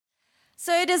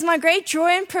So it is my great joy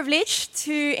and privilege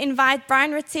to invite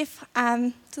Brian Retief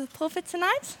to the pulpit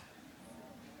tonight.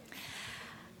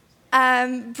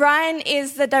 Brian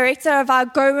is the director of our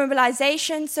Go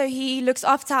Mobilization, so he looks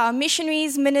after our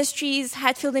missionaries, ministries,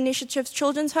 Hatfield Initiatives,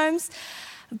 children's homes.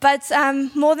 But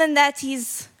more than that,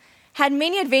 he's had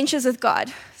many adventures with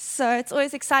God. So it's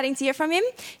always exciting to hear from him.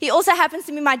 He also happens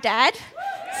to be my dad.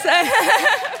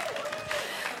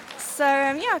 So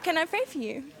can I pray for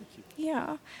you?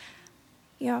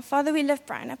 Yeah, Father, we lift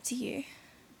Brian up to you.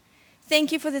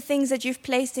 Thank you for the things that you've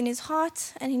placed in his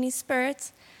heart and in his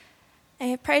spirit.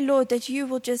 And I pray, Lord, that you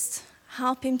will just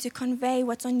help him to convey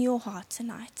what's on your heart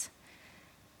tonight.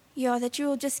 That you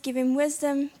will just give him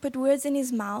wisdom, put words in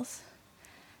his mouth.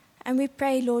 And we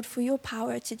pray, Lord, for your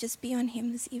power to just be on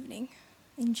him this evening.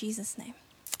 In Jesus' name.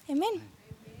 Amen.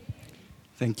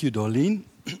 Thank you, Darlene.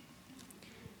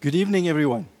 Good evening,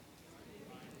 everyone.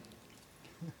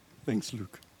 Thanks,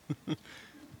 Luke.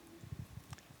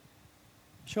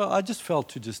 Sure, I just felt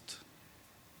to just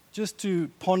to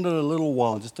ponder a little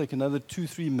while, just take another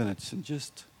 2-3 minutes and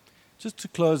just to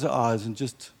close our eyes and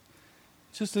just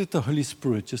let the Holy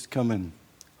Spirit just come and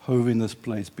hover in this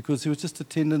place, because there was just a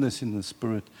tenderness in the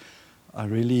Spirit. I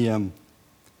really, I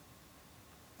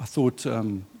thought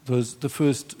the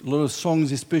first lot of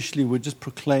songs especially were just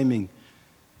proclaiming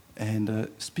and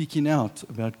speaking out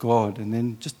about God, and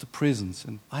then just the presence.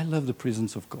 And I love the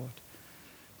presence of God.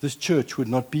 This church would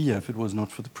not be here if it was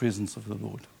not for the presence of the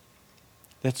Lord.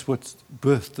 That's what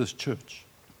birthed this church.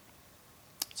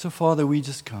 So, Father, we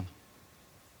just come.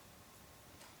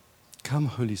 Come,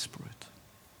 Holy Spirit.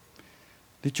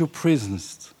 Let your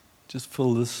presence just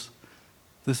fill this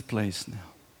place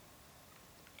now.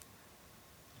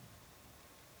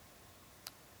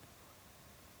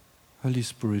 Holy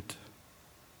Spirit,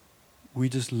 we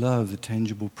just love the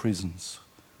tangible presence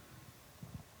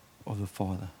of the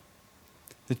Father.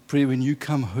 That pray when you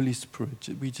come, Holy Spirit,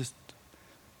 we just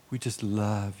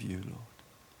love you, Lord.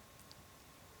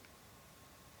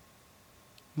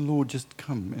 Lord, just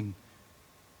come and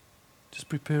just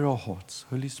prepare our hearts,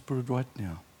 Holy Spirit, right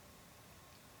now.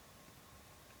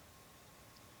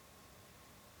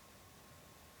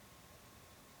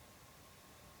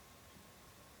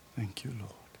 Thank you,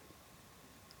 Lord.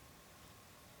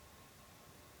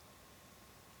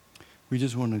 We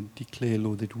just want to declare,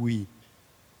 Lord, that we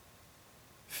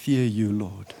fear you,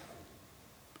 Lord.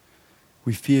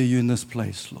 We fear you in this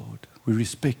place, Lord. We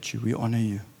respect you. We honor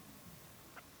you.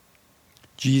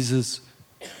 Jesus,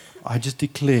 I just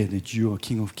declare that you are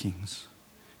King of Kings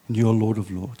and you are Lord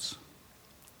of Lords.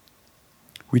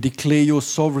 We declare your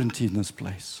sovereignty in this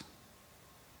place.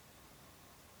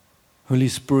 Holy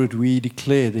Spirit, we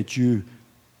declare that you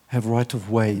have right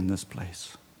of way in this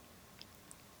place.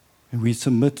 And we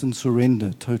submit and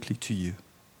surrender totally to you.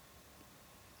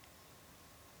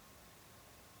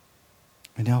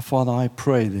 And now, Father, I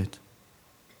pray that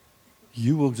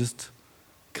you will just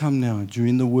come now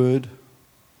during the word,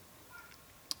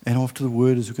 and after the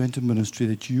word as we go into ministry,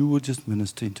 that you will just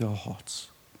minister into our hearts.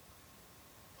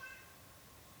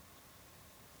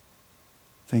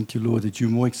 Thank you, Lord, that you're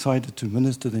more excited to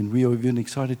minister than we are even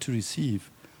excited to receive,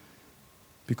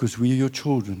 because we are your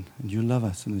children and you love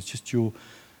us, and it's just you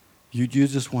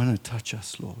just want to touch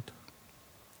us, Lord.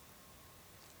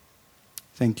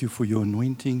 Thank you for your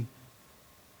anointing.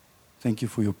 Thank you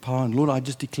for your power. And Lord, I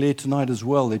just declare tonight as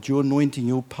well that your anointing,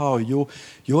 your power, your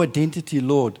identity,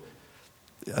 Lord,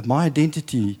 my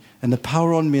identity and the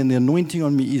power on me and the anointing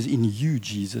on me is in you,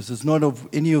 Jesus. It's not of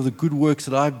any of the good works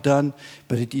that I've done,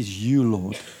 but it is you,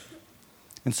 Lord.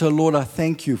 And so, Lord, I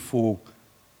thank you for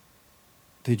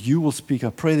that you will speak. I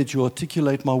pray that you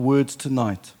articulate my words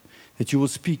tonight, that you will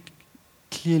speak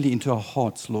clearly into our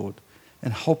hearts, Lord,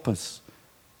 and help us.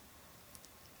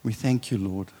 We thank you,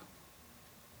 Lord.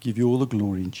 Give you all the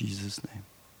glory in Jesus' name.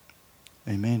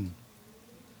 Amen.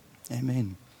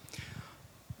 Amen.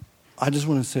 I just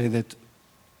want to say that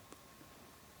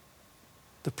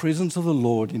the presence of the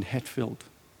Lord in Hatfield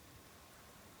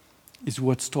is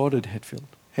what started Hatfield.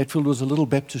 Hatfield was a little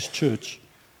Baptist church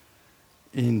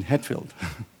in Hatfield.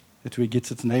 That's where it gets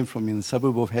its name from, in the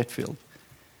suburb of Hatfield.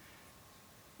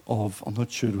 I'm not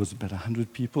sure, it was about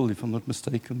 100 people, if I'm not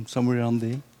mistaken, somewhere around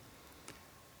there.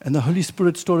 And the Holy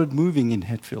Spirit started moving in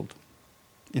Hatfield,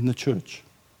 in the church.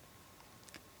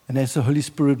 And as the Holy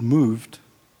Spirit moved,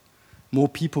 more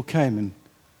people came. And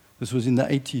this was in the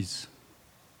 80s,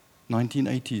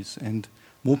 1980s. And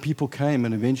more people came,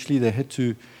 and eventually they had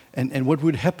to... And what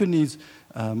would happen is,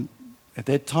 at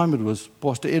that time it was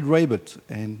Pastor Ed Rabert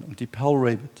and Auntie Pal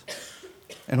Rabert.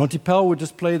 And Auntie Pal would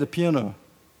just play the piano,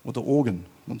 or the organ.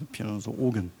 Not the piano, it was the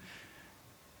organ.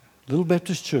 Little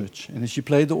Baptist church. And as she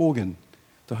played the organ,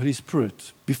 the Holy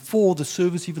Spirit, before the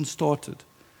service even started,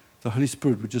 the Holy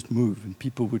Spirit would just move and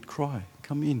people would cry,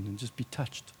 come in and just be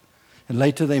touched. And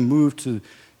later they moved to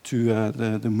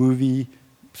the movie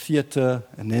theater,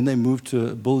 and then they moved to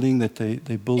a building that they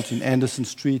built in Anderson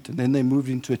Street, and then they moved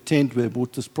into a tent where they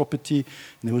bought this property,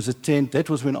 and there was a tent. That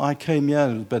was when I came here,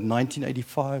 it was about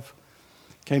 1985.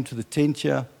 Came to the tent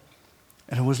here,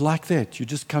 and it was like that. You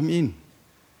just come in,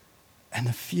 and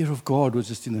the fear of God was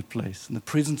just in that place, and the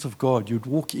presence of God. You'd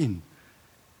walk in,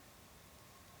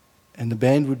 and the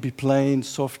band would be playing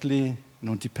softly, and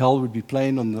Auntie Pell would be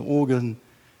playing on the organ,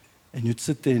 and you'd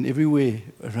sit there, and everywhere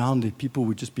around it, people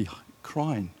would just be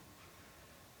crying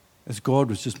as God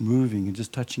was just moving and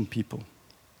just touching people.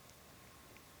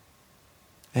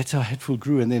 That's how Hatfield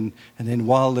grew. And then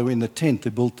while they were in the tent, they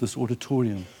built this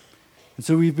auditorium. And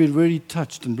so we've been very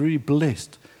touched and very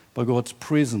blessed by God's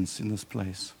presence in this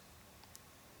place.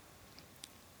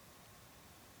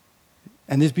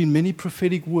 And there's been many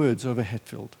prophetic words over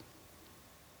Hatfield.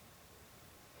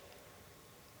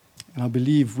 And I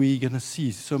believe we're going to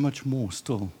see so much more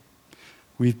still.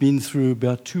 We've been through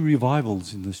about 2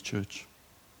 revivals in this church.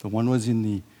 The one was in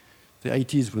the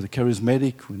 80s with a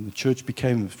charismatic, when the church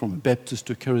became from a Baptist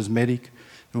to a charismatic.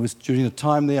 It was during a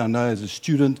time there, I know as a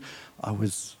student, I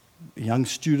was a young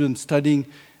student studying,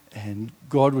 and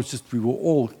God was just, we were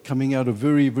all coming out of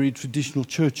very, very traditional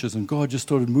churches, and God just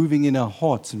started moving in our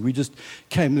hearts, and we just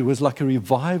came, it was like a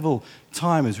revival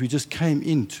time as we just came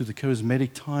into the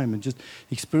charismatic time and just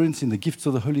experiencing the gifts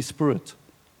of the Holy Spirit.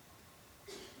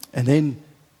 And then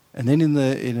in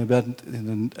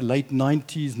the late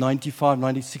 90s, 95,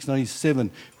 96,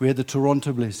 97, we had the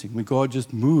Toronto blessing, where God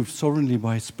just moved sovereignly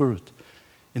by His Spirit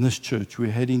in this church. We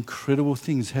had incredible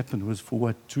things happen. It was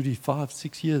for 5,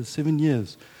 6 years, 7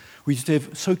 years. We used to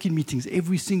have soaking meetings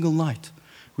every single night.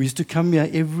 We used to come here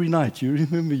every night. You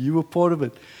remember, you were part of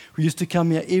it. We used to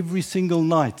come here every single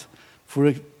night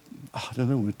for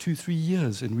 2-3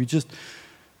 years, and we just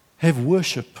have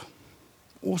worship.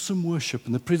 Awesome worship,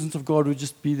 and the presence of God would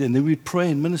just be there, and then we'd pray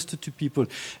and minister to people.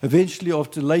 Eventually,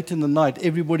 after late in the night,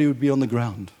 everybody would be on the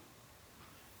ground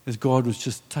as God was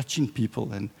just touching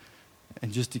people, and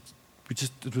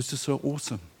it was just so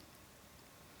awesome.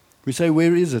 We say,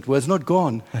 where is it? Well, it's not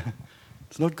gone.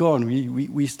 It's not gone.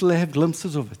 We still have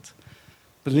glimpses of it.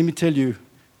 But let me tell you,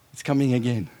 it's coming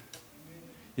again.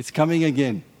 It's coming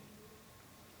again.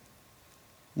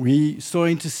 We're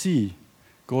starting to see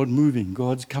God moving.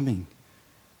 God's coming.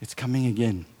 It's coming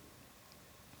again.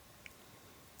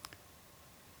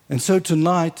 And so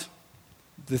tonight,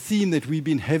 the theme that we've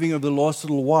been having over the last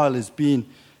little while has been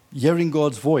hearing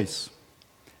God's voice.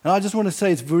 And I just want to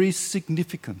say it's very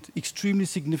significant, extremely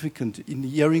significant in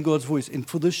hearing God's voice. And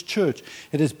for this church,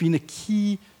 it has been a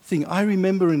key thing. I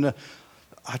remember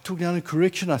I took down a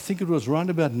correction, I think it was around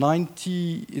about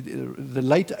 90, the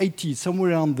late 80s,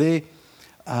 somewhere around there.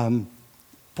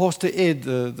 Pastor Ed,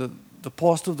 the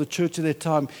pastor of the church at that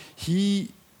time, he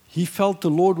felt the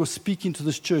Lord was speaking to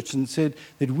this church and said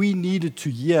that we needed to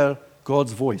hear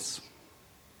God's voice.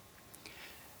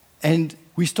 And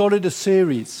we started a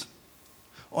series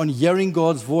on hearing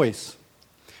God's voice.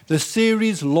 The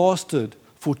series lasted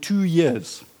for 2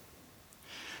 years.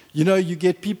 You know, you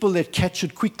get people that catch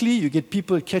it quickly, you get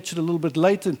people that catch it a little bit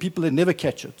later, and people that never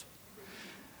catch it.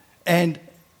 And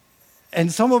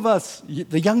some of us,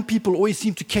 the young people, always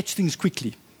seem to catch things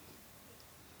quickly.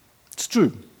 It's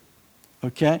true,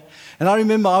 okay? And I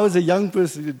remember I was a young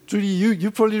person. Trudy,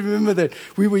 you probably remember that.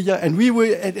 We were young, and we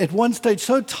were at one stage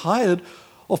so tired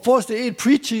of Pastor Ed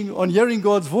preaching on hearing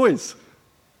God's voice.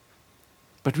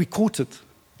 But we caught it,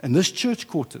 and this church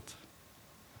caught it.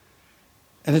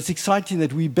 And it's exciting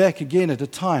that we're back again at a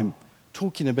time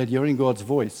talking about hearing God's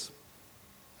voice.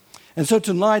 And so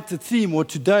tonight, the theme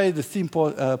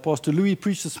Pastor Louis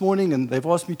preached this morning, and they've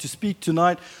asked me to speak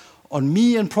tonight on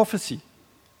me and prophecy.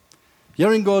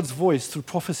 Hearing God's voice through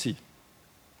prophecy.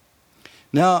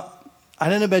 Now, I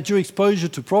don't know about your exposure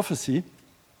to prophecy,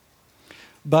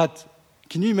 but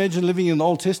can you imagine living in the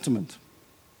Old Testament?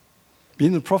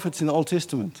 Being the prophets in the Old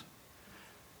Testament?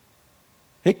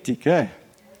 Hectic, eh?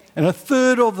 And a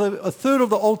third of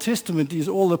the Old Testament is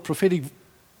all the prophetic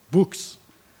books.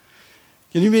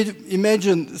 Can you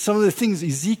imagine some of the things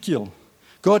Ezekiel?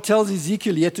 God tells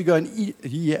Ezekiel he had to go and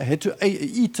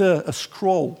eat a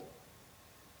scroll.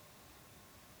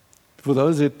 For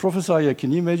those that prophesy here,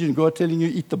 can you imagine God telling you,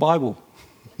 eat the Bible?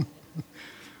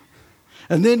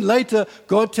 And then later,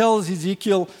 God tells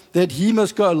Ezekiel that he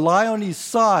must go lie on his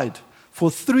side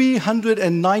for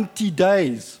 390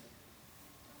 days.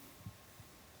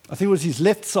 I think it was his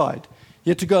left side. He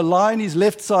had to go lie on his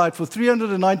left side for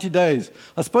 390 days.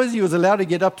 I suppose he was allowed to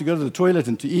get up to go to the toilet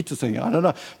and to eat or something. I don't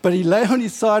know. But he lay on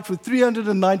his side for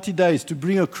 390 days to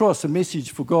bring across a message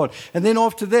for God. And then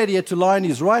after that, he had to lie on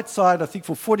his right side, I think,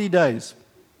 for 40 days.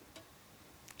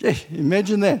 Yeah,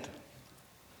 imagine that.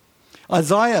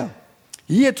 Isaiah,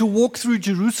 he had to walk through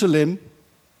Jerusalem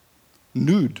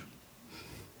nude,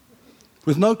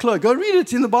 with no clothes. Go read it,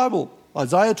 it's in the Bible,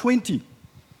 Isaiah 20.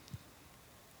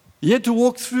 He had to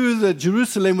walk through the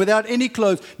Jerusalem without any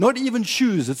clothes, not even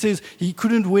shoes. It says he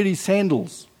couldn't wear his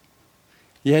sandals.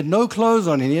 He had no clothes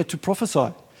on, and he had to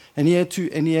prophesy, and he had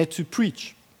to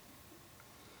preach.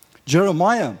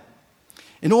 Jeremiah,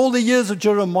 in all the years of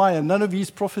Jeremiah, none of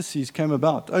his prophecies came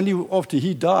about. Only after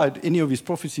he died, any of his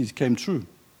prophecies came true.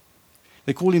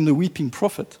 They call him the weeping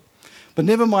prophet. But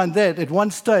never mind that. At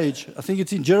one stage, I think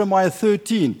it's in Jeremiah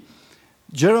 13,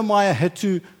 Jeremiah had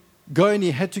to go and he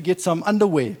had to get some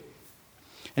underwear.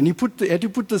 And he had to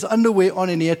put this underwear on,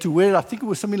 and he had to wear it, I think it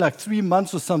was something like 3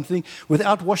 months or something,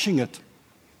 without washing it.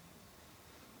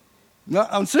 No,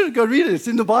 I'm serious, go read it. It's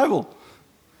in the Bible.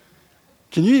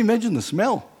 Can you imagine the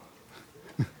smell?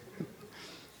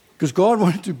 Because God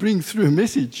wanted to bring through a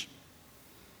message.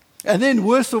 And then,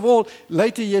 worst of all,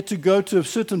 later he had to go to a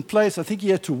certain place. I think he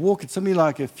had to walk, it's something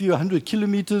like a few 100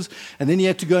 kilometers, and then he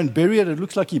had to go and bury it. It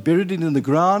looks like he buried it in the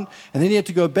ground. And then he had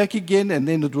to go back again, and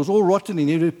then it was all rotten, and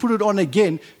he had to put it on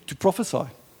again to prophesy.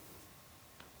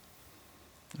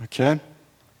 Okay.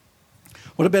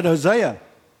 What about Hosea?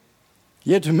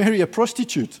 He had to marry a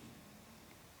prostitute.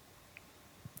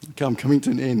 Okay, I'm coming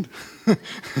to an end.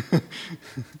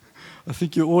 I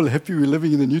think you're all happy we're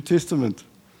living in the New Testament.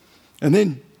 And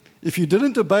then, if you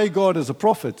didn't obey God as a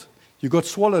prophet, you got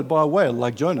swallowed by a whale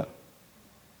like Jonah.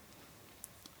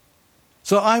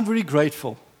 So I'm very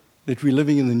grateful that we're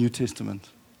living in the New Testament.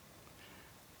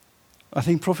 I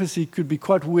think prophecy could be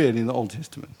quite weird in the Old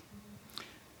Testament.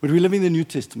 But we're living in the New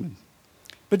Testament.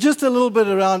 But just a little bit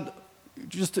around,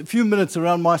 just a few minutes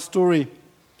around my story.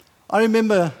 I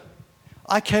remember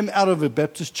I came out of a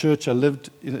Baptist church. I lived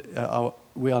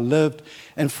where I lived.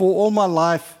 And for all my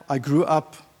life, I grew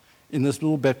up in this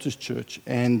little Baptist church,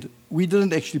 and we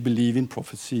didn't actually believe in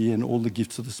prophecy and all the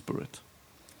gifts of the Spirit.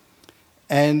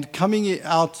 And coming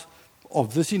out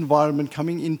of this environment,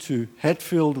 coming into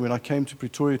Hatfield, when I came to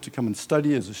Pretoria to come and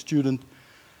study as a student,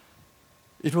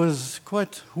 it was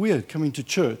quite weird coming to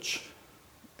church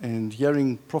and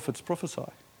hearing prophets prophesy.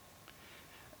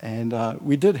 And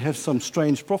we did have some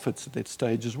strange prophets at that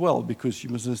stage as well, because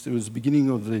it was the beginning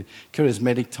of the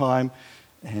charismatic time,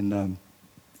 and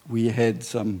we had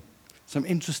some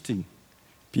interesting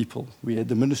people. We had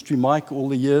the ministry mic all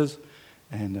the years,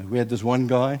 and we had this one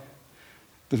guy,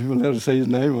 didn't even allowed to say his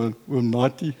name, Will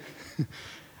Nati,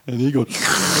 and he got,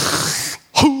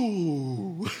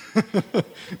 hoo!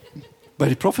 But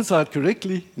he prophesied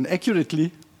correctly and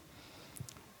accurately.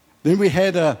 Then we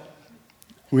had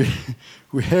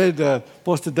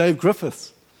Pastor Dave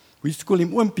Griffiths. We used to call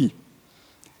him Wimpy.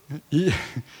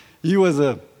 He was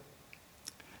an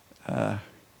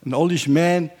oldish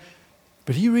man,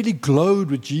 but he really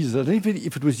glowed with Jesus. I don't know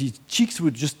if it was his cheeks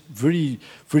were just very,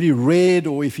 very red,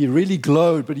 or if he really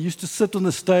glowed, but he used to sit on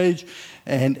the stage,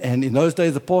 and in those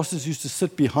days the pastors used to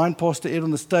sit behind Pastor Ed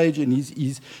on the stage, and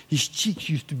his cheeks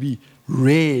used to be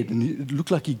red, and it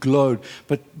looked like he glowed.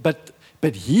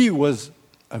 But he was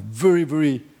a very,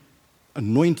 very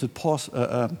anointed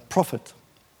prophet.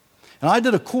 And I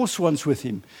did a course once with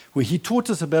him where he taught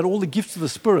us about all the gifts of the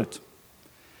Spirit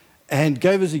and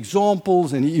gave us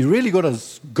examples, and he really got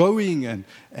us going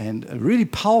and really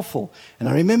powerful. And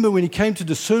I remember when he came to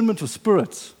discernment of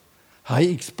spirits, how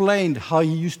he explained how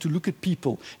he used to look at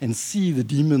people and see the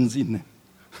demons in them.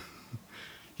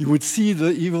 He would see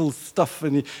the evil stuff,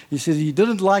 and he said he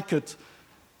didn't like it.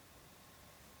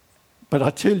 But I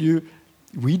tell you,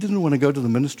 we didn't want to go to the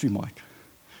ministry mic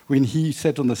when he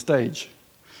sat on the stage,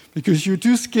 because you were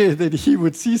too scared that he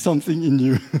would see something in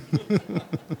you.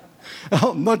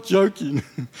 I'm not joking.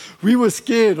 We were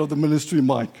scared of the ministry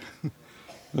mic.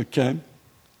 Okay?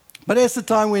 But as the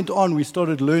time went on, we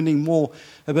started learning more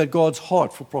about God's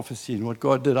heart for prophecy and what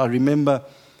God did. I remember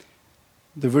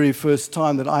the very first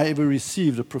time that I ever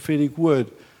received a prophetic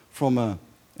word from an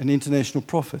international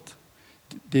prophet.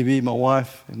 Debbie, my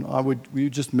wife, and we were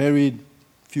just married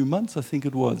a few months, I think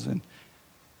it was, and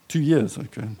 2 years.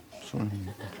 Okay, sorry.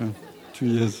 Okay, 2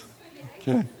 years.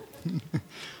 Okay.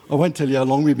 I won't tell you how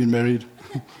long we've been married.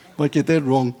 Might get that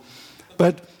wrong.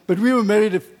 But we were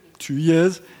married 2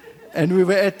 years, and we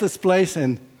were at this place,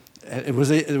 and it was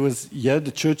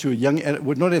the church, or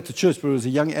not at the church, but it was a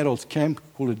young adults camp,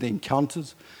 called it the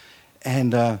Encounters,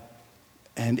 and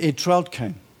Ed Trout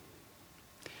came.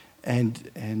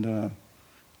 And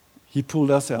he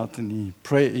pulled us out and he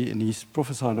prayed and he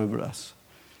prophesied over us.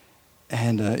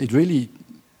 And it really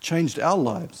changed our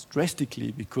lives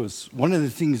drastically, because one of the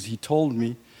things he told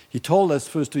us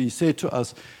first, he said to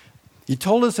us, he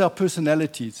told us our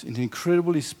personalities in an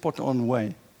incredibly spot-on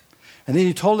way. And then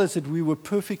he told us that we were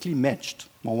perfectly matched,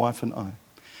 my wife and I.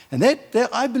 And that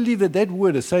I believe that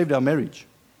word has saved our marriage.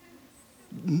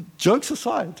 Jokes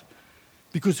aside,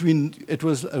 because it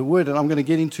was a word, and I'm going to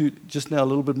get into just now a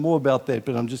little bit more about that,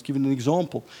 but I'm just giving an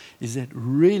example, is that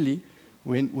really,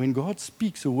 when God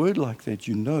speaks a word like that,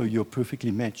 you know you're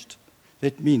perfectly matched.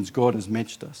 That means God has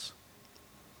matched us.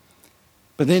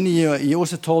 But then he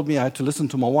also told me I had to listen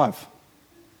to my wife.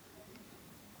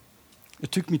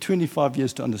 It took me 25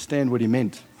 years to understand what he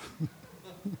meant.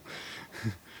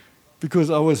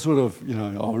 Because I was sort of,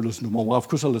 I'll listen to my wife. Of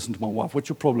course I'll listen to my wife. What's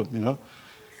your problem,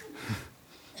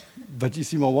 But you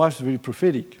see, my wife's very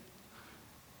prophetic.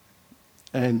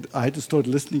 And I had to start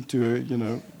listening to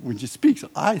her, when she speaks.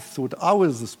 I thought I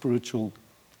was the spiritual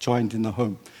giant in the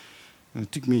home. And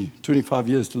it took me 25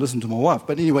 years to listen to my wife.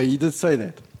 But anyway, he did say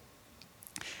that.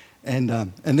 And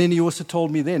then he also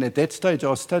told me then, at that stage, I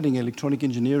was studying electronic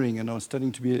engineering and I was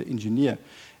studying to be an engineer.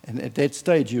 And at that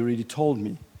stage, he already told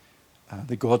me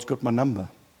that God's got my number.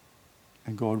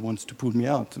 And God wants to pull me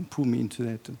out and pull me into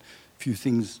that. And a few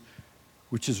things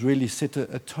which has really set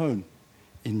a tone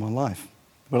in my life.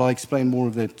 But I'll explain more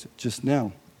of that just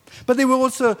now. But there were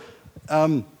also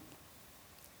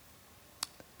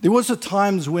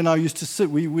times when I used to sit,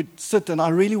 we would sit, and I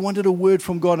really wanted a word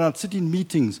from God, and I'd sit in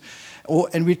meetings,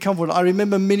 and we'd come forward. I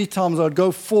remember many times I'd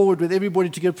go forward with everybody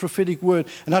to get a prophetic word,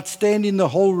 and I'd stand in the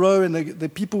whole row, and the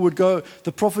people would go,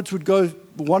 the prophets would go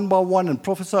one by one and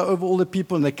prophesy over all the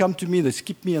people, and they come to me, they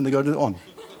skip me, and they go on.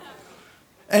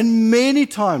 And many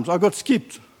times I got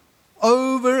skipped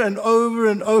over and over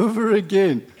and over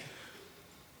again.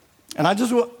 And I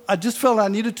just felt I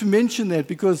needed to mention that,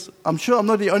 because I'm sure I'm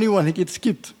not the only one who gets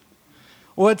skipped.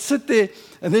 Or I'd sit there,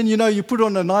 and then, you put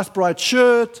on a nice bright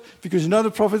shirt because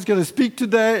the prophet's going to speak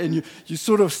today, and you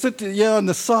sort of sit here on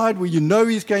the side where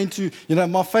he's going to,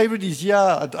 my favorite is here.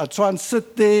 I try and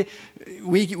sit there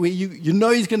where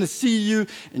he's going to see you,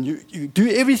 and you do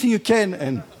everything you can,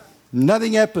 and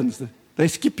nothing happens. They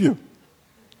skip you.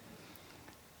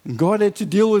 And God had to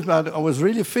deal with me. I was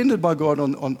really offended by God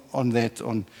on that,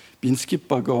 on being skipped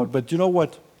by God. But you know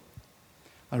what?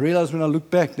 I realized when I look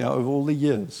back now over all the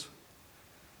years,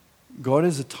 God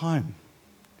has a time.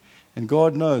 And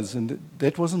God knows. And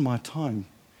that wasn't my time.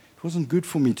 It wasn't good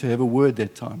for me to have a word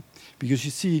that time. Because you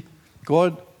see,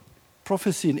 God,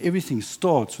 prophecy and everything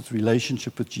starts with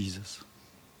relationship with Jesus.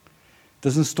 It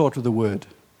doesn't start with a word.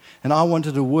 And I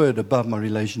wanted a word above my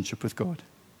relationship with God.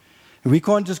 And we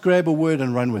can't just grab a word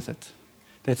and run with it.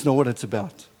 That's not what it's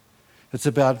about. It's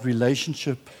about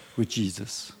relationship with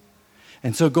Jesus.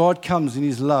 And so God comes in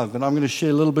his love. And I'm going to share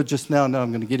a little bit just now. Now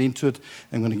I'm going to get into it.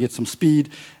 I'm going to get some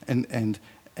speed and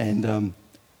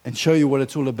show you what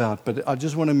it's all about. But I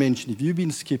just want to mention, if you've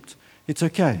been skipped, it's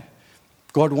okay.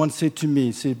 God once said to me,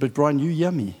 he said, "But Brian, you're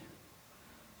yummy."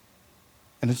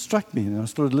 And it struck me. And I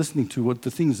started listening to what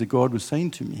the things that God was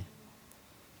saying to me.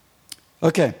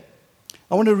 Okay.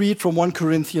 I want to read from 1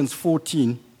 Corinthians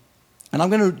 14, and I'm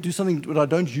going to do something that I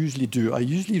don't usually do. I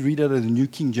usually read out of the New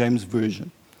King James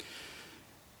Version.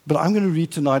 But I'm going to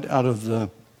read tonight out of the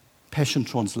Passion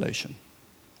Translation.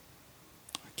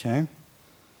 Okay?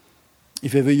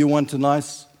 If ever you want a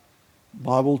nice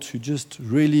Bible to just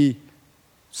really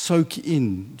soak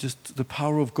in just the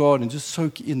power of God and just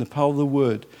soak in the power of the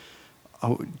Word, I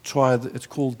would try, it's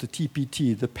called the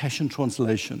TPT, the Passion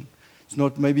Translation. It's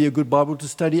not maybe a good Bible to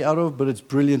study out of, but it's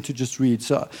brilliant to just read.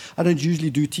 So I don't usually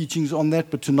do teachings on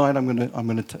that, but tonight I'm going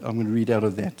to read out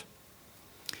of that.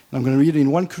 And I'm going to read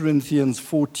in 1 Corinthians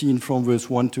 14 from verse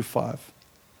 1 to 5.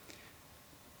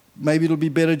 Maybe it'll be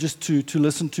better just to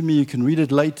listen to me. You can read it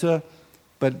later,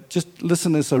 but just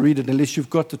listen as I read it, unless you've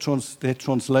got that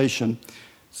translation.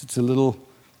 So it's a little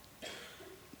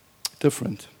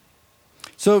different.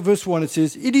 So verse 1, it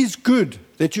says, "It is good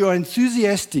that you are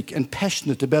enthusiastic and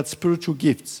passionate about spiritual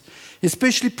gifts,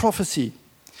 especially prophecy.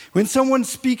 When someone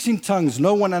speaks in tongues,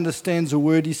 no one understands a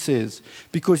word he says,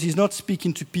 because he's not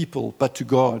speaking to people, but to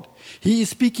God. He is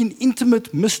speaking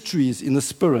intimate mysteries in the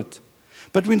Spirit.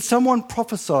 But when someone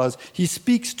prophesies, he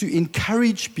speaks to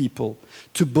encourage people,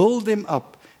 to build them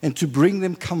up, and to bring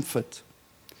them comfort.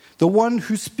 The one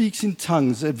who speaks in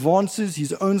tongues advances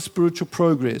his own spiritual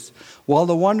progress, while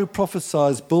the one who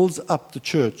prophesies builds up the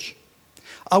church.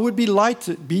 I would be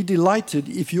delighted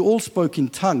if you all spoke in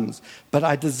tongues, but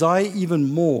I desire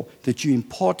even more that you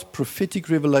impart prophetic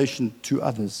revelation to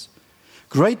others.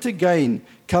 Greater gain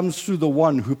comes through the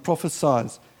one who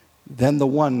prophesies than the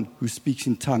one who speaks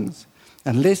in tongues,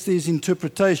 unless there's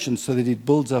interpretation so that it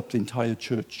builds up the entire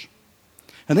church.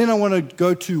 And then I want to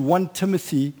go to 1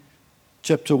 Timothy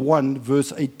chapter 1,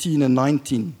 verse 18 and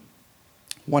 19.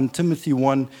 1 Timothy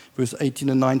 1, verse 18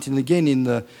 and 19, again in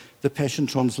the Passion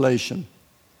Translation.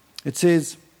 It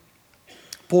says,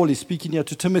 Paul is speaking here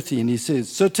to Timothy, and he says,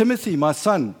 "So Timothy, my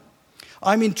son,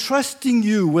 I'm entrusting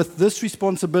you with this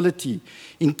responsibility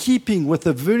in keeping with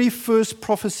the very first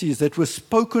prophecies that were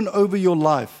spoken over your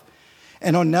life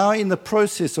and are now in the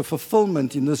process of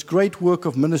fulfillment in this great work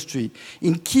of ministry,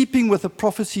 in keeping with the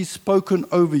prophecies spoken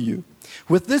over you.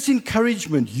 With this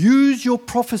encouragement, use your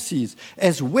prophecies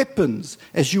as weapons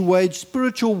as you wage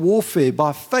spiritual warfare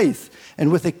by faith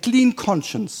and with a clean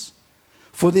conscience.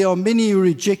 For there are many who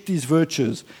reject these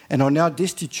virtues and are now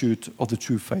destitute of the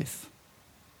true faith."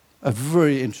 A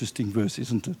very interesting verse,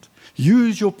 isn't it?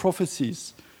 Use your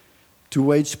prophecies to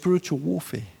wage spiritual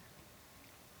warfare.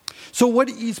 So what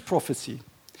is prophecy?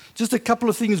 Just a couple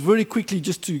of things very quickly,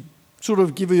 just to sort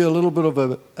of give you a little bit of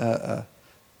a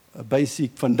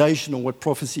basic foundation of what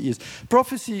prophecy is.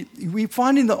 Prophecy, we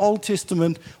find in the Old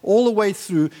Testament all the way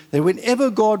through that whenever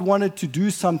God wanted to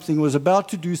do something, was about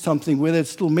to do something, whether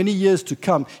it's still many years to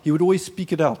come, he would always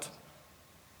speak it out.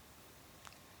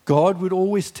 God would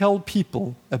always tell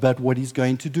people about what he's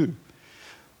going to do.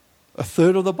 A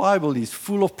third of the Bible is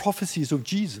full of prophecies of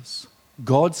Jesus.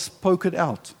 God spoke it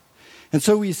out. And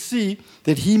so we see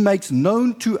that he makes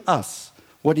known to us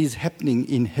what is happening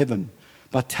in heaven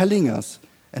by telling us,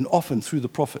 and often through the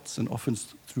prophets and often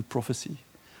through prophecy.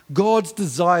 God's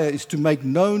desire is to make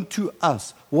known to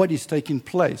us what is taking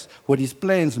place, what his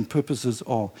plans and purposes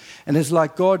are. And it's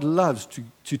like God loves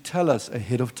to tell us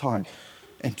ahead of time.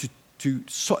 And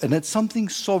and it's something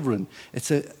sovereign.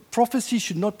 Prophecy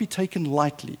should not be taken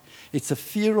lightly. It's a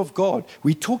fear of God.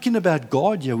 We're talking about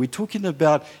God here. We're talking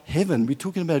about heaven. We're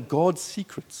talking about God's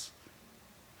secrets.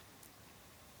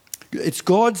 It's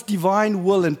God's divine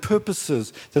will and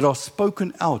purposes that are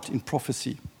spoken out in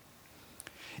prophecy.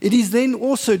 It is then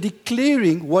also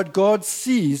declaring what God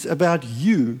sees about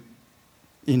you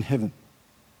in heaven.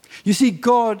 You see,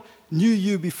 God knew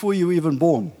you before you were even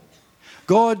born.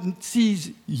 God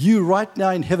sees you right now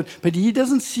in heaven, but he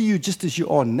doesn't see you just as you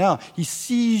are now. He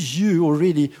sees you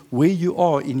already where you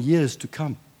are in years to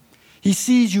come. He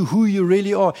sees you who you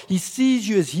really are. He sees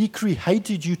you as he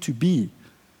created you to be.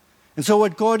 And so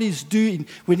what God is doing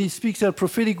when he speaks out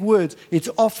prophetic words, it's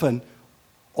often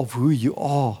of who you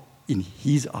are in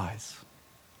his eyes.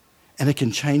 And it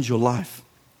can change your life.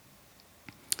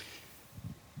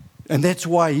 And that's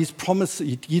why he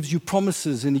gives you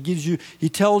promises, and he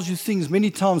tells you things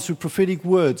many times through prophetic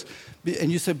words.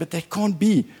 And you say, but that can't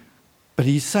be. But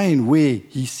he's saying where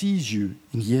he sees you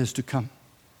in years to come.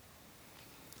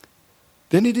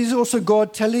 Then it is also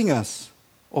God telling us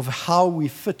of how we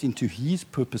fit into his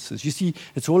purposes. You see,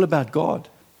 it's all about God.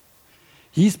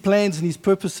 His plans and his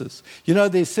purposes. You know,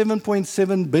 there's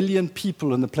 7.7 billion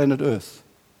people on the planet Earth.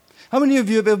 How many of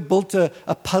you have ever built a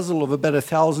puzzle of about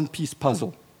 1,000-piece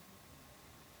puzzle?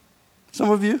 Some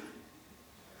of you?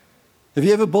 Have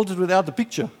you ever built it without the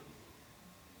picture?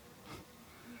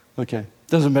 Okay,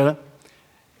 doesn't matter.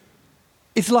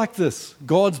 It's like this.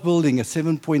 God's building a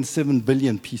 7.7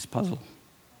 billion piece puzzle.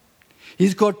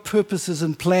 He's got purposes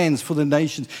and plans for the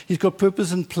nations. He's got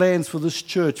purposes and plans for this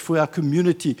church, for our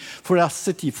community, for our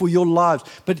city, for your lives.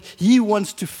 But he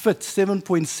wants to fit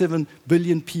 7.7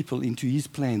 billion people into his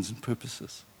plans and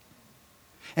purposes.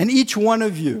 And each one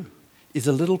of you is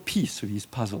a little piece of his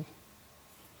puzzle.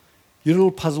 Your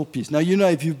little puzzle piece. Now, you know,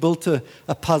 if you've built a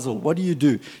puzzle, what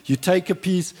do? You take a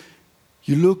piece,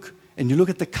 you look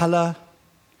at the color,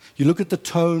 you look at the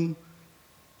tone,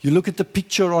 you look at the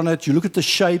picture on it, you look at the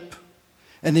shape,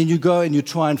 and then you go and you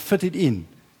try and fit it in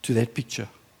to that picture.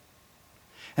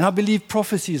 And I believe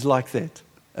prophecy is like that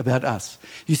about us.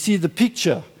 You see, the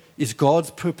picture is God's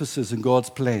purposes and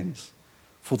God's plans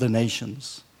for the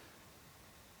nations.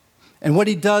 And what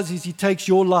he does is he takes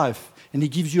your life and he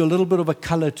gives you a little bit of a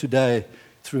color today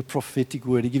through a prophetic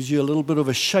word. He gives you a little bit of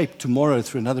a shape tomorrow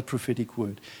through another prophetic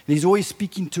word. And he's always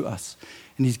speaking to us.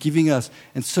 And he's giving us.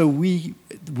 And so we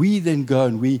then go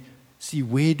and we see,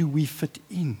 where do we fit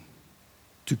in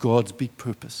to God's big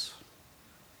purpose?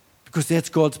 Because that's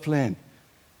God's plan.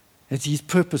 That's his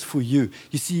purpose for you.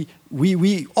 You see,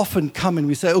 we often come and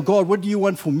we say, oh God, what do you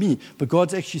want for me? But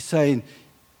God's actually saying,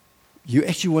 you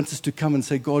actually want us to come and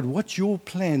say, God, what's your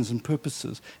plans and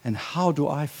purposes? And how do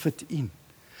I fit in?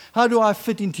 How do I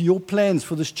fit into your plans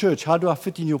for this church? How do I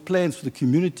fit in your plans for the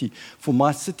community, for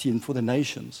my city, and for the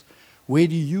nations? Where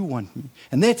do you want me?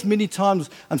 And that's many times,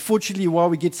 unfortunately, why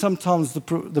we get sometimes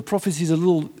the prophecies a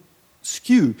little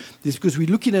skew. Is because we're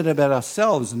looking at it about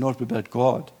ourselves and not about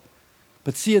God.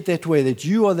 But see it that way, that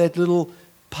you are that little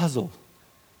puzzle.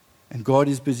 And God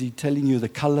is busy telling you the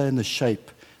color and the shape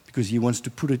because He wants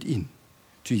to put it in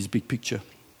to His big picture.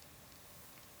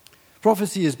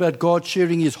 Prophecy is about God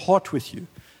sharing His heart with you.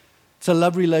 It's a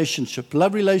love relationship.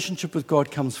 Love relationship with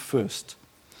God comes first.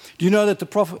 Do you know that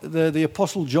the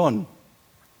Apostle John,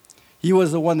 he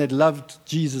was the one that loved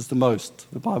Jesus the most,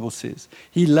 the Bible says.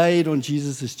 He laid on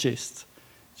Jesus' chest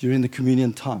during the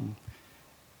communion time.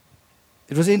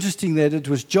 It was interesting that it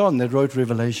was John that wrote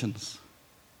Revelations.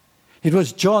 It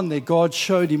was John that God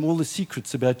showed him all the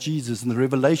secrets about Jesus and the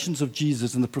revelations of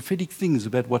Jesus and the prophetic things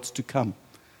about what's to come.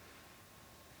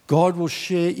 God will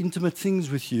share intimate things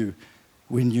with you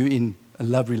when you're in a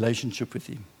love relationship with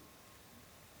Him.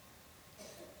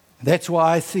 That's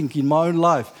why I think in my own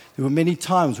life, there were many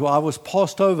times where I was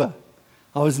passed over.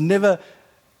 I was never,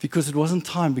 because it wasn't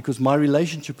time, because my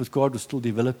relationship with God was still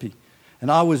developing.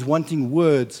 And I was wanting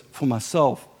words for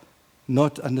myself,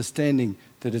 not understanding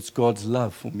that it's God's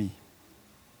love for me.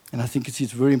 And I think it's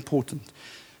very important.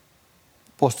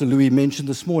 Pastor Louis mentioned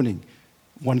this morning,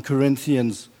 1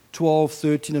 Corinthians 12,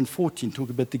 13, and 14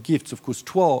 talk about the gifts. Of course,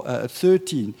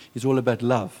 13 is all about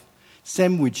love.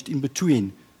 Sandwiched in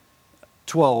between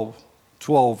 12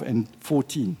 and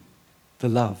 14, the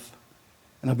love.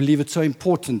 And I believe it's so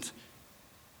important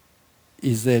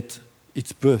is that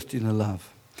it's birthed in a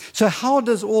love. So how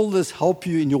does all this help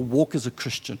you in your walk as a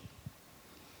Christian?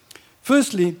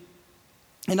 Firstly,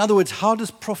 in other words, how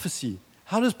does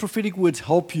prophetic words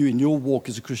help you in your walk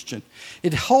as a Christian?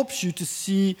 It helps you to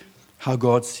see how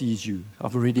God sees you.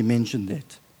 I've already mentioned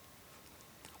that.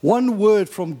 One word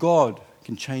from God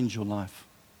can change your life.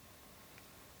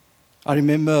 I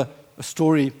remember a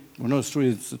story, well, not a story,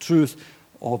 it's the truth,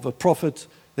 of a prophet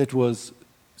that was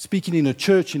speaking in a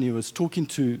church, and he was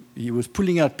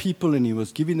pulling out people and he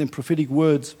was giving them prophetic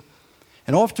words.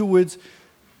 And afterwards,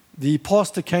 the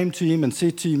pastor came to him and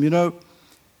said to him,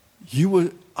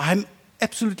 I'm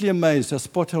absolutely amazed how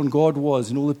spot on God was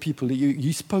and all the people.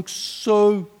 He spoke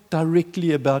so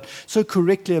correctly about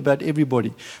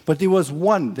everybody. But there was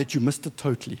one that you missed it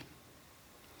totally.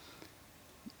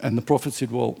 And the prophet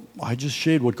said, well, I just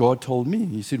shared what God told me.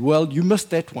 He said, well, you missed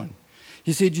that one.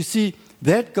 He said, you see,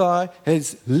 that guy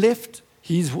has left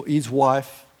his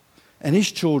wife and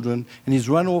his children, and he's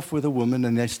run off with a woman,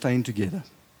 and they're staying together.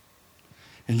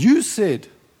 And you said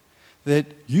that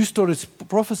you started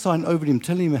prophesying over him,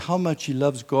 telling him how much he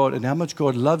loves God and how much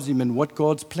God loves him and what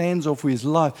God's plans are for his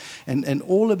life, and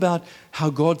all about how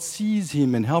God sees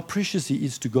him and how precious he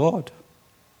is to God.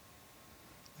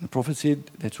 And the prophet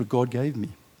said, that's what God gave me.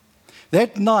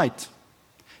 That night,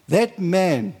 that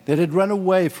man that had run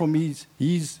away from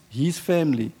his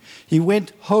family, he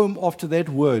went home after that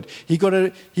word.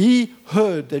 He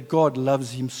heard that God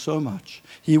loves him so much.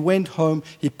 He went home,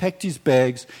 he packed his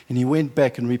bags, and he went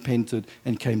back and repented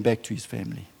and came back to his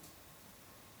family.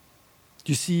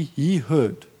 You see, he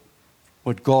heard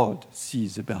what God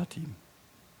sees about him,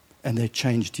 and that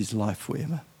changed his life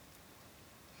forever.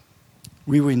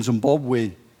 We were in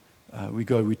Zimbabwe. We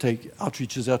take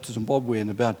outreaches out to Zimbabwe, and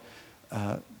about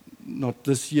not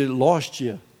this year, last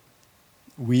year,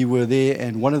 we were there,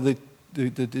 and one of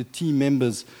the team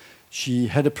members, she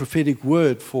had a prophetic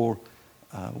word for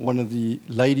one of the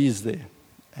ladies there.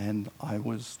 And I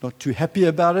was not too happy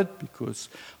about it, because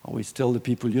I always tell the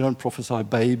people, you don't prophesy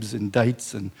babes and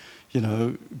dates and,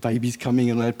 babies coming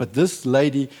and all that. But this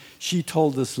lady, she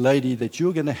told this lady that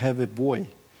you're going to have a boy.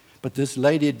 But this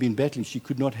lady had been battling. She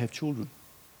could not have children.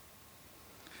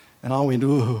 And I went,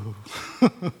 oh.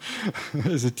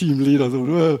 As a team leader, I thought,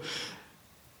 oh.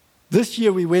 This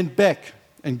year we went back,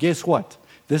 and guess what?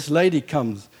 This lady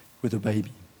comes with a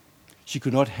baby. She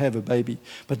could not have a baby.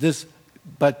 But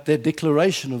that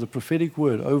declaration of the prophetic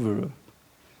word over her.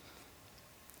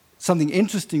 Something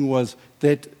interesting was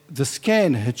that the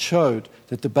scan had showed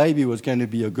that the baby was going to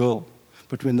be a girl.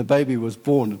 But when the baby was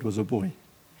born, it was a boy.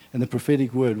 And the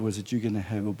prophetic word was that you're going to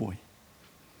have a boy.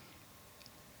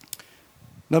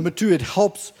 Number 2, it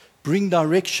helps bring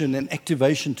direction and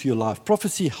activation to your life.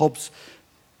 Prophecy helps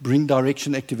bring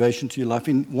direction, activation to your life.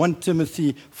 In 1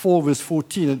 Timothy 4, verse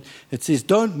 14, it says,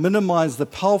 don't minimize the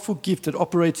powerful gift that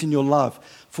operates in your life,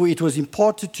 for it was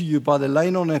imparted to you by the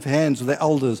laying on of hands of the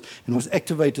elders and was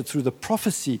activated through the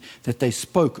prophecy that they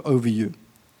spoke over you.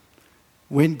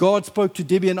 When God spoke to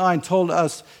Debbie and I and told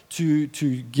us to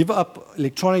give up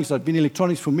electronics, I'd been in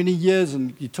electronics for many years,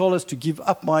 and He told us to give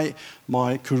up my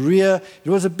career. It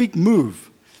was a big move.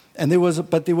 And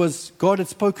God had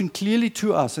spoken clearly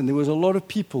to us, and there was a lot of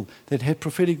people that had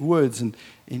prophetic words, and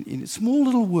in small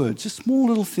little words, just small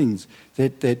little things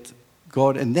that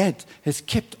God, and that has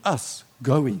kept us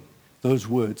going, those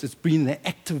words. It's been an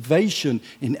activation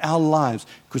in our lives,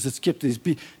 because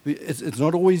it's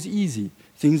not always easy.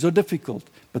 Things are difficult,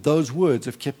 but those words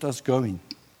have kept us going.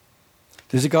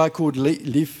 There's a guy called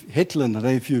Leif Hetland. I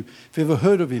don't know if you've ever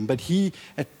heard of him, but he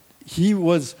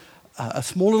was a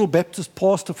small little Baptist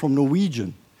pastor from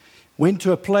Norwegian. Went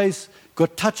to a place,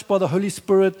 got touched by the Holy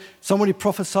Spirit. Somebody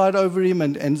prophesied over him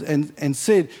and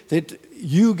said that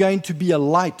you're going to be a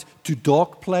light to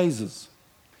dark places.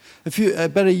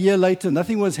 About a year later,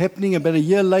 nothing was happening. About a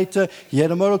year later, he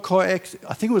had a motor car accident.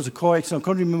 I think it was a car accident. I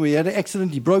can't remember. He had an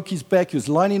accident. He broke his back. He was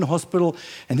lying in hospital.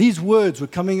 And these words were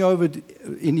coming over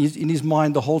in his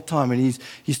mind the whole time. And he's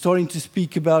starting to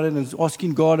speak about it and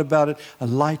asking God about it. A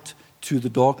light to the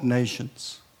dark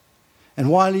nations. And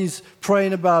while he's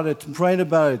praying about it,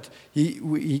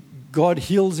 God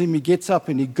heals him. He gets up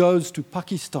and he goes to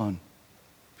Pakistan.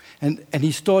 And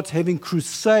he starts having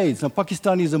crusades. Now,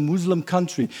 Pakistan is a Muslim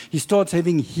country. He starts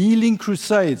having healing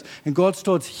crusades, and God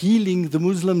starts healing the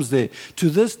Muslims there. To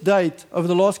this date, over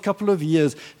the last couple of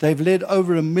years, they've led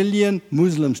over 1 million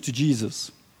Muslims to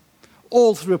Jesus.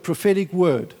 All through a prophetic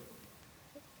word.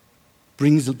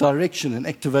 Brings direction and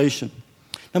activation.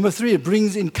 Number 3, it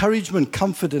brings encouragement,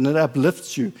 comfort, and it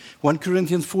uplifts you. 1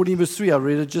 Corinthians 14 verse 3, I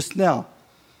read it just now.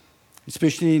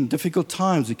 Especially in difficult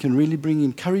times, it can really bring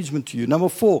encouragement to you. Number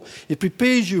 4, it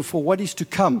prepares you for what is to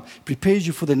come. It prepares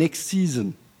you for the next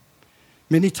season.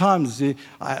 Many times,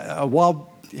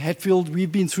 while Hatfield,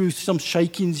 we've been through some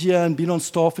shakings here and been on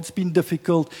staff. It's been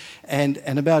difficult. And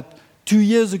about 2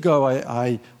 years ago,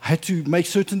 I had to make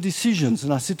certain decisions.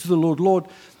 And I said to the Lord,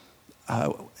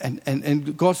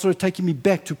 and God started taking me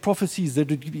back to prophecies that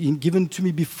had been given to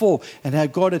me before, and how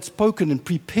God had spoken and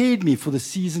prepared me for the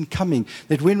season coming,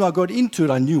 that when I got into it,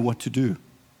 I knew what to do.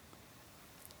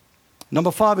 Number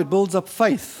 5, it builds up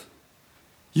faith.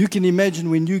 You can imagine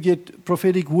when you get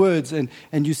prophetic words and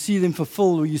you see them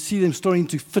fulfilled, or you see them starting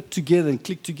to fit together and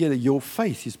click together, your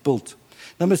faith is built.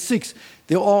 Number 6,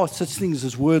 there are such things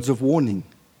as words of warning,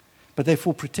 but they're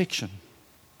for protection.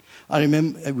 I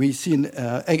remember we see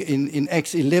in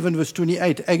Acts 11 verse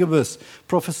 28, Agabus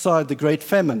prophesied the great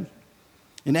famine.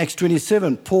 In Acts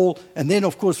 27, Paul, and then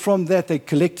of course from that they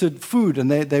collected food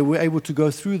and they were able to go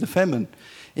through the famine.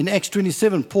 In Acts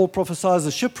 27, Paul prophesies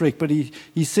a shipwreck, but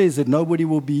he says that nobody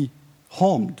will be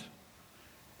harmed.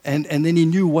 And then he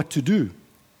knew what to do.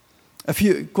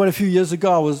 Quite a few years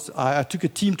ago, I took a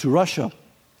team to Russia.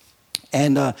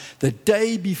 And the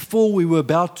day before we were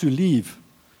about to leave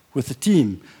with the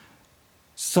team,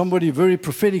 somebody very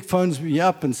prophetic phones me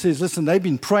up and says, listen, they've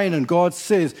been praying and God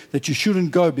says that you shouldn't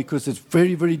go because it's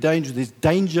very, very dangerous. There's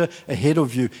danger ahead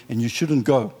of you and you shouldn't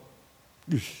go.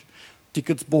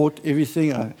 Tickets bought,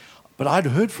 everything. But I'd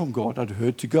heard from God. I'd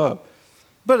heard to go.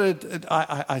 But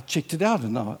I checked it out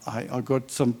and I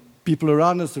got some people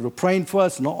around us that were praying for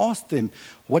us and I asked them,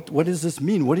 what does this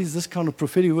mean? What is this kind of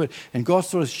prophetic word? And God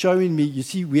started showing me, you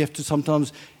see, we have to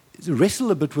sometimes wrestle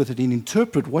a bit with it and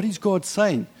interpret what is God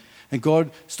saying. And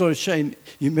God started showing,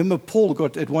 you remember Paul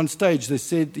got at one stage, they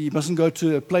said he mustn't go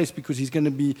to a place because he's going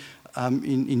to be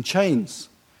in chains.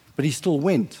 But he still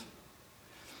went.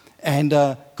 And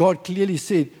God clearly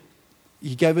said,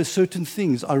 he gave us certain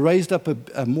things. I raised up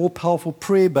a more powerful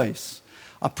prayer base.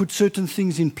 I put certain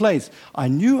things in place. I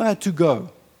knew I had to go,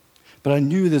 but I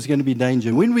knew there's going to be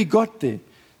danger. When we got there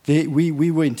we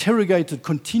were interrogated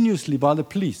continuously by the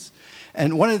police.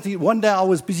 And one day I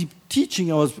was busy teaching.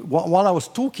 While I was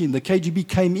talking, the KGB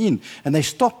came in and they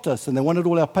stopped us and they wanted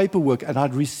all our paperwork. And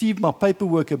I'd received my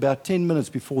paperwork about 10 minutes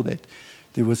before that.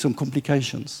 There were some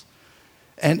complications.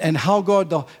 And how God,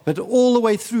 but all the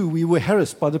way through we were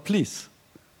harassed by the police.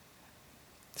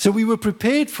 So we were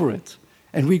prepared for it.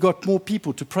 And we got more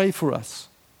people to pray for us.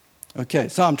 Okay,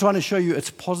 so I'm trying to show you it's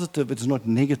positive, it's not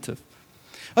negative.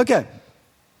 Okay,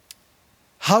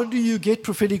 how do you get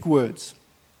prophetic words?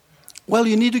 Well,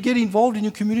 you need to get involved in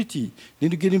your community. You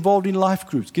need to get involved in life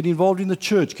groups, get involved in the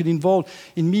church, get involved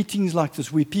in meetings like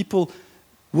this where people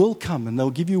will come and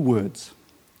they'll give you words.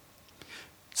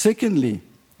 Secondly,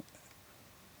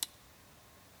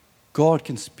 God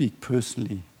can speak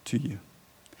personally to you.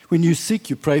 When you're sick,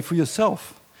 you pray for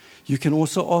yourself. You can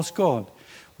also ask God.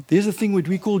 There's a thing which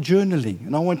we call journaling,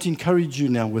 and I want to encourage you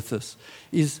now with this,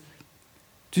 is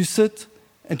to sit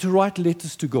and to write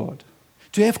letters to God.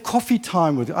 To have coffee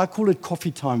time with God. I call it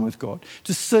coffee time with God.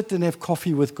 To sit and have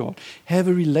coffee with God. Have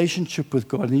a relationship with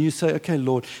God. And you say, okay,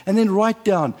 Lord. And then write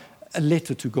down a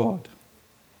letter to God.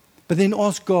 But then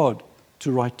ask God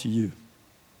to write to you.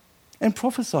 and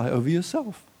prophesy over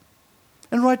yourself.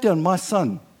 And write down, my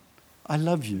son, I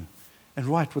love you. And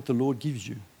write what the Lord gives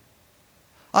you.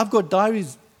 I've got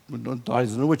diaries, well, not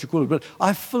diaries, I don't know what you call it, but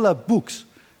I fill up books,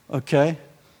 okay,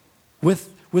 with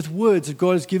words that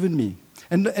God has given me.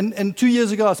 And 2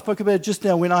 years ago, I spoke about it just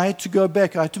now, when I had to go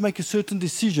back, I had to make a certain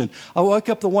decision. I woke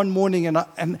up the one morning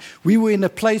and we were in a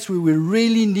place where we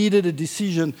really needed a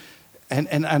decision,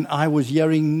 and I was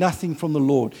hearing nothing from the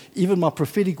Lord. Even my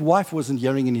prophetic wife wasn't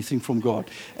hearing anything from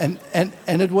God. And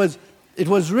it was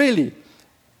really,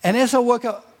 and as I woke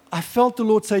up, I felt the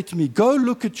Lord say to me, go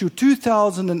look at your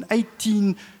 2008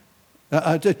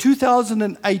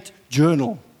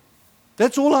 journal.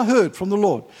 That's all I heard from the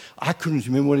Lord. I couldn't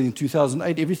remember what in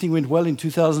 2008. Everything went well in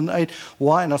 2008.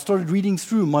 Why? And I started reading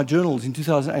through my journals in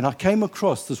 2008. And I came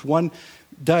across this one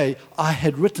day, I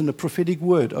had written a prophetic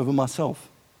word over myself.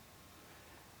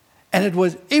 And it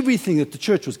was everything that the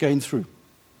church was going through.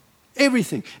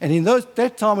 Everything. And in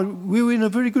that time, we were in a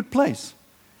very good place.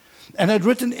 And I'd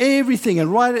written everything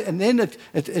and write it, and then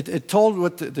it told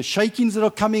what the shakings that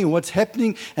are coming and what's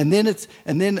happening, and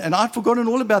I'd forgotten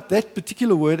all about that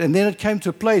particular word, and then it came to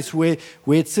a place where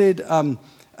it said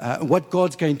what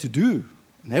God's going to do.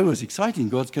 And that was exciting.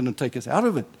 God's going to take us out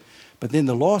of it. But then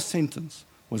the last sentence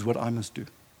was what I must do.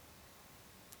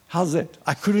 How's that?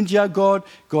 I couldn't hear God.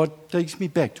 God takes me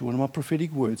back to one of my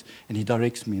prophetic words, and He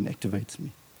directs me and activates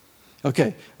me.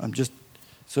 Okay,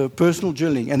 So personal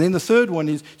journaling. And then the third one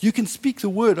is you can speak the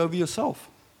word over yourself.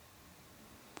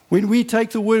 When we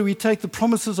take the word, we take the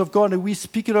promises of God and we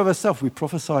speak it over ourselves. We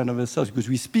prophesy over ourselves because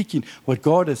we're speaking what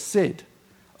God has said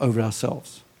over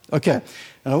ourselves. Okay,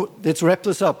 now let's wrap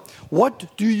this up.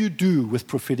 What do you do with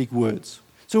prophetic words?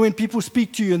 So when people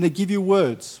speak to you and they give you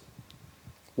words,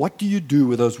 what do you do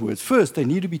with those words? First, they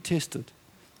need to be tested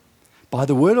by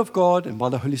the word of God and by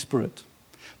the Holy Spirit.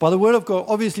 By the word of God,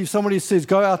 obviously, if somebody says,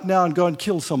 go out now and go and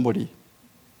kill somebody.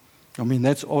 I mean,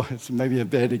 it's maybe a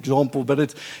bad example,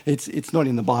 but it's not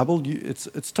in the Bible.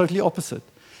 It's totally opposite.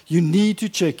 You need to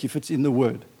check if it's in the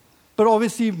Word. But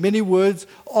obviously, many words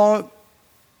are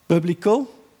biblical,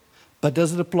 but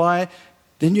does it apply?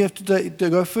 Then you have to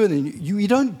go further. You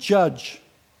don't judge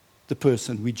the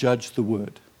person, we judge the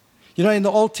Word. You know, in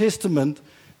the Old Testament,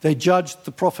 they judged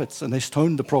the prophets, and they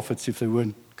stoned the prophets if they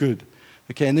weren't good.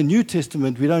 Okay, in the New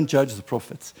Testament, we don't judge the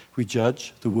prophets. We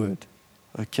judge the Word.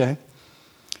 Okay?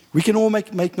 We can all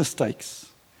make mistakes.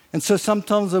 And so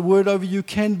sometimes the word over you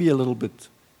can be a little bit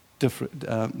different,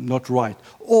 not right.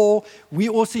 Or we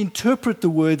also interpret the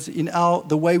words in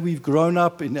the way we've grown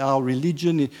up, in our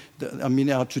religion,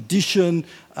 our tradition.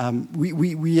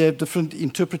 We have different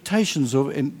interpretations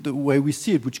of the way we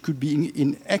see it, which could be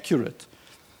inaccurate.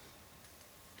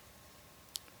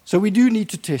 So we do need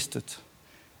to test it.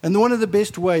 And one of the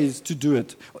best ways to do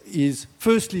it is,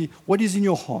 firstly, what is in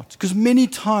your heart? Because many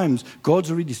times God's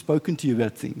already spoken to you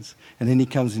about things, and then He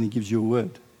comes and He gives you a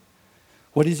word.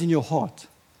 What is in your heart?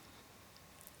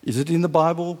 Is it in the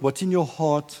Bible? What's in your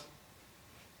heart?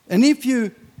 And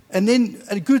then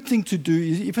a good thing to do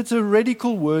is, if it's a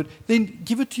radical word, then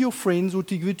give it to your friends or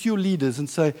give it to your leaders and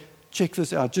say, check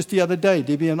this out. Just the other day,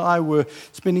 Debbie and I were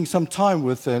spending some time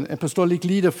with an apostolic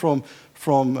leader from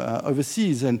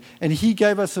overseas, and he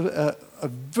gave us a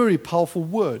very powerful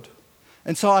word.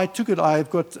 And so I took it. I've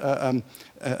got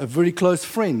a very close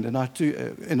friend and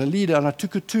a leader, and I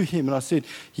took it to him, and I said,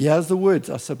 here's the words.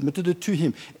 I submitted it to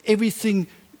him. Everything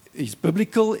is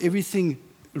biblical. Everything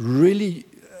really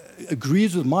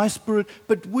agrees with my spirit,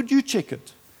 but would you check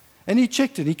it? And he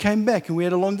checked it. He came back, and we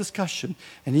had a long discussion.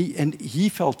 And he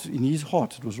felt in his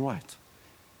heart it was right.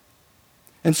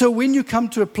 And so when you come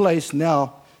to a place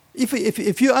now,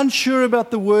 if you're unsure about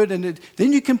the word,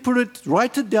 then you can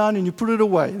write it down, and you put it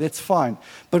away. That's fine.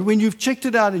 But when you've checked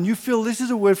it out and you feel this is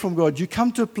a word from God, you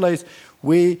come to a place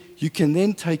where you can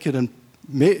then take it. And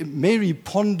Mary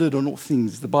pondered on all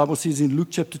things. The Bible says in Luke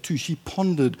chapter 2, she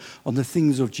pondered on the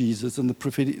things of Jesus and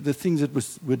the things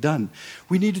that were done.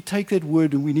 We need to take that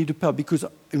word and we need to power. Because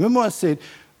remember I said,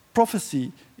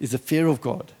 prophecy is a fear of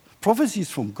God. Prophecy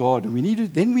is from God, and we need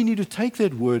to take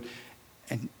that word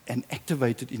and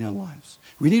activate it in our lives.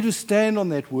 We need to stand on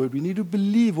that word. We need to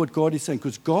believe what God is saying,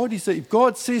 because if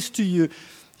God says to you,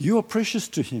 you are precious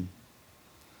to Him,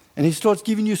 and He starts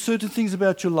giving you certain things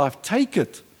about your life, take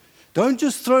it. Don't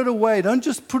just throw it away. Don't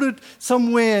just put it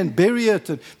somewhere and bury it.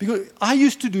 Because I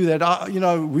used to do that.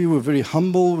 We were very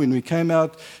humble when we came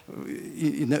out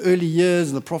in the early years,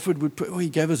 and the prophet he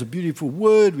gave us a beautiful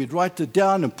word. We'd write it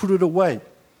down and put it away.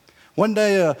 One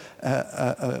day,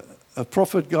 a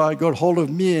prophet guy got hold of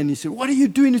me, and he said, "What are you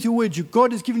doing with your words?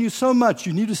 God has given you so much.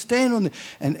 You need to stand on it."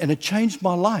 And it changed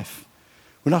my life.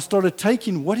 When I started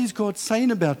taking, what is God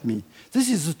saying about me? This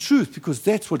is the truth, because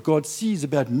that's what God sees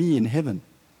about me in heaven.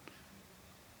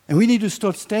 And we need to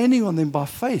start standing on them by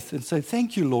faith and say,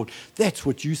 thank you, Lord. That's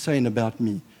what you're saying about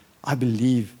me. I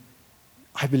believe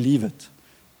it.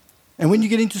 And when you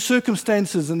get into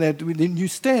circumstances and that, when you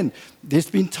stand, there's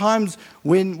been times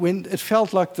when it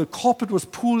felt like the carpet was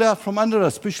pulled out from under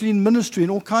us, especially in ministry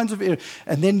and all kinds of areas.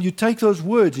 And then you take those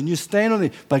words and you stand on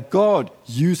it. But God,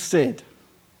 you said.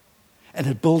 And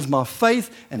it builds my faith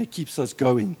and it keeps us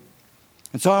going.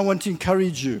 And so I want to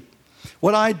encourage you.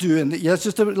 What I do, and here's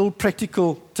just a little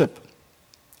practical tip,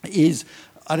 is,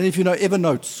 I don't know if you know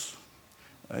Evernote.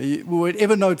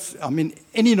 Evernote, I mean,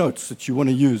 any notes that you want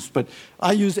to use, but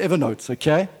I use Evernote,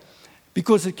 okay?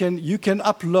 Because you can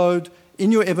upload,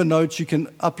 in your Evernote, you can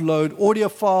upload audio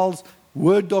files,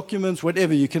 Word documents,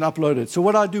 whatever, you can upload it. So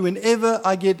what I do, whenever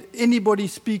I get anybody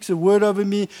speaks a word over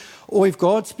me, or if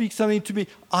God speaks something to me,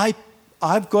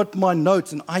 I've got my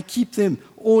notes, and I keep them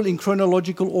all in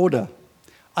chronological order.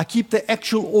 I keep the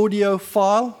actual audio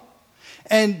file,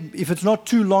 and if it's not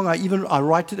too long, I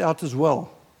write it out as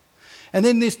well. And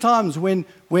then there's times when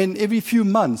every few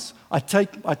months, I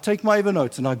take my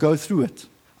Evernote and I go through it.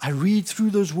 I read through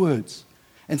those words,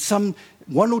 and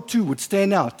one or two would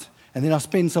stand out, and then I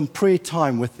spend some prayer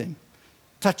time with them,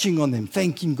 touching on them,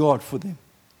 thanking God for them.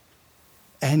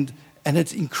 And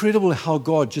it's incredible how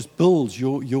God just builds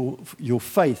your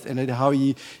faith, and how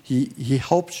He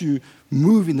helps you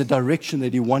move in the direction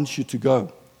that He wants you to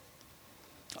go.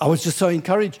 I was just so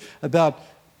encouraged about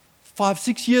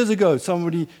 5-6 years ago.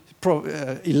 Somebody,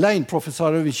 Elaine,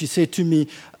 prophesied over me. She said to me,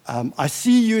 I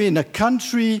see you in a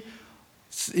country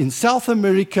in South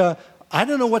America. I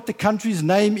don't know what the country's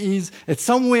name is. It's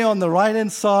somewhere on the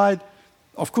right-hand side.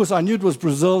 Of course, I knew it was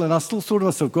Brazil, and I still thought to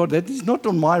myself, God, that is not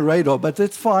on my radar, but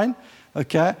that's fine.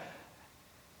 Okay?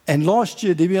 And last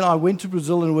year, Debbie and I went to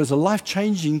Brazil, and it was a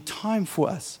life-changing time for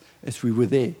us as we were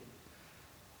there.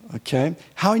 Okay?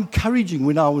 How encouraging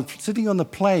when I was sitting on the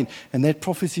plane and that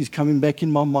prophecy is coming back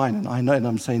in my mind, and I know, and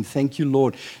I'm saying, thank you,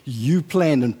 Lord. You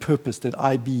planned and purposed that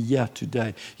I be here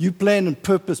today. You planned and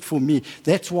purposed for me.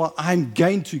 That's why I'm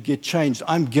going to get changed.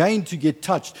 I'm going to get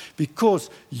touched, because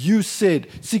you said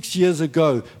 6 years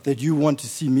ago that you want to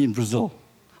see me in Brazil.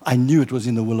 I knew it was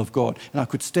in the will of God, and I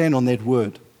could stand on that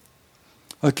word.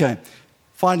 Okay,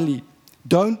 finally,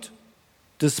 don't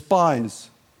despise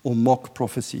or mock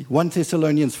prophecy. 1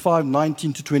 Thessalonians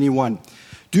 5:19-21.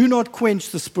 Do not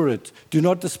quench the spirit. Do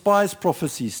not despise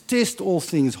prophecies. Test all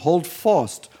things. Hold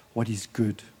fast what is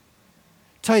good.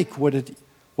 Take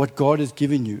what God has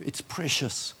given you. It's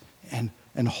precious, and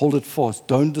hold it fast.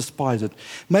 Don't despise it.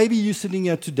 Maybe you're sitting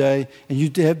here today and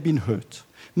you have been hurt.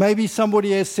 Maybe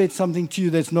somebody has said something to you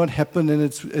that's not happened and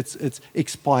it's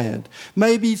expired.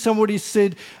 Maybe somebody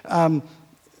said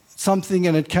something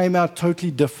and it came out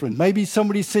totally different. Maybe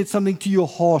somebody said something to you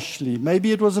harshly.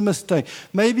 Maybe it was a mistake.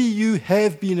 Maybe you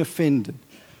have been offended.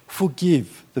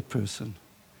 Forgive the person.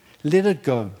 Let it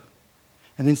go.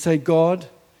 And then say, God,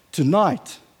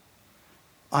 tonight,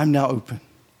 I'm now open.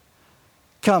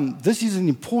 Come, this is an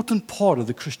important part of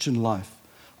the Christian life.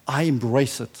 I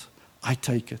embrace it. I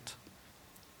take it.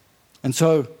 And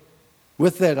so,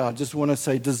 with that, I just want to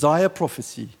say, desire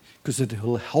prophecy, because it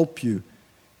will help you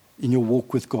in your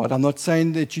walk with God. I'm not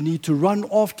saying that you need to run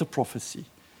after prophecy.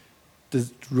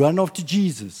 Run after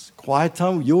Jesus. Quiet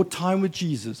time, your time with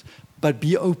Jesus. But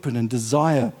be open and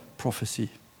desire prophecy.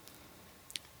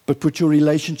 But put your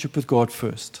relationship with God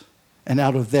first. And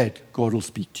out of that, God will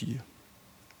speak to you.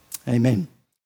 Amen.